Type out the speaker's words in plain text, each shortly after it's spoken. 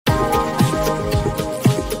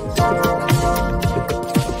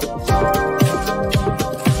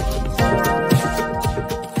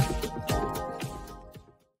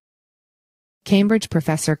Cambridge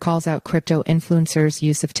professor calls out crypto influencers'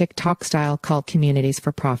 use of TikTok-style cult communities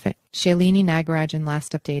for profit. Shalini Nagarajan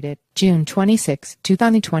last updated, June 26,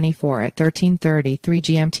 2024 at 13:33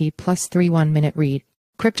 GMT plus 31-minute read.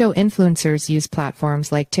 Crypto influencers use platforms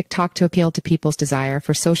like TikTok to appeal to people's desire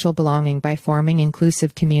for social belonging by forming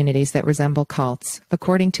inclusive communities that resemble cults,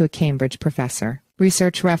 according to a Cambridge professor.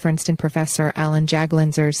 Research referenced in Professor Elon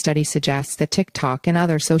Jagolinzer's study suggests that TikTok and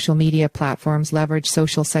other social media platforms leverage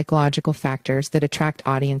social psychological factors that attract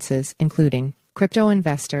audiences, including crypto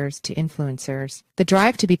investors to influencers. The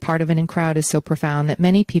drive to be part of an in-crowd is so profound that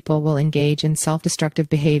many people will engage in self-destructive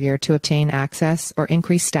behavior to obtain access or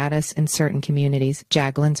increase status in certain communities,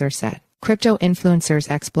 Jagolinzer said. Crypto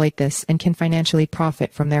influencers exploit this and can financially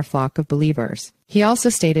profit from their flock of believers. He also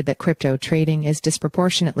stated that crypto trading is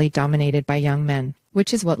disproportionately dominated by young men,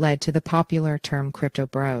 which is what led to the popular term crypto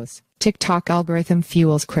bros. TikTok algorithm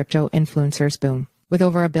fuels crypto influencers boom. With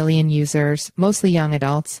over 1 billion users, mostly young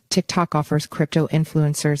adults, TikTok offers crypto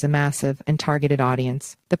influencers a massive and targeted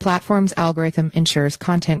audience. The platform's algorithm ensures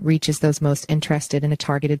content reaches those most interested in a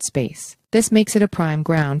targeted space. This makes it a prime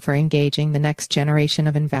ground for engaging the next generation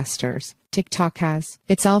of investors. TikTok has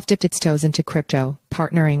itself dipped its toes into crypto,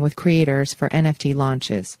 partnering with creators for NFT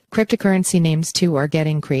launches. Cryptocurrency names too are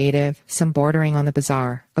getting creative, some bordering on the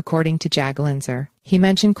bizarre, according to Jagolinzer. He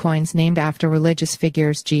mentioned coins named after religious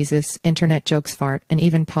figures, Jesus, internet jokes fart, and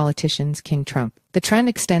even politicians, King Trump. The trend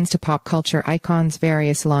extends to pop culture icons,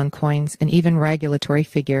 various Elon coins, and even regulatory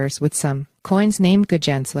figures, with some coins named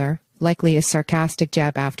Gensler, likely a sarcastic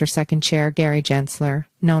jab after SEC Chair Gary Gensler,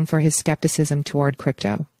 known for his skepticism toward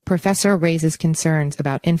crypto. Professor raises concerns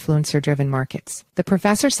about influencer-driven markets. The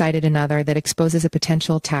professor cited another that exposes a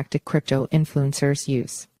potential tactic crypto influencers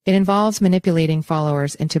use. It involves manipulating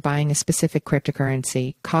followers into buying a specific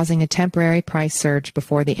cryptocurrency, causing a temporary price surge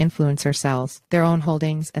before the influencer sells their own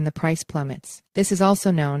holdings and the price plummets. This is also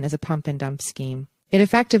known as a pump-and-dump scheme. It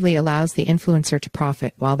effectively allows the influencer to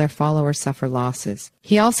profit while their followers suffer losses.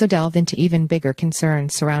 He also delved into even bigger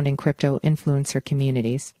concerns surrounding crypto influencer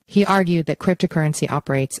communities. He argued that cryptocurrency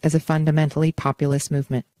operates as a fundamentally populist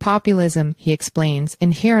movement. Populism, he explains,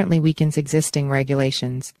 inherently weakens existing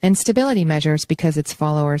regulations and stability measures because its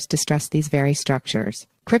followers distrust these very structures.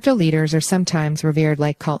 Crypto leaders are sometimes revered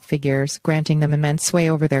like cult figures, granting them immense sway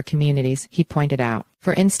over their communities, he pointed out.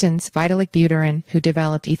 For instance, Vitalik Buterin, who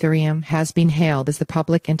developed Ethereum, has been hailed as the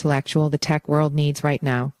public intellectual the tech world needs right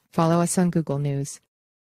now. Follow us on Google News.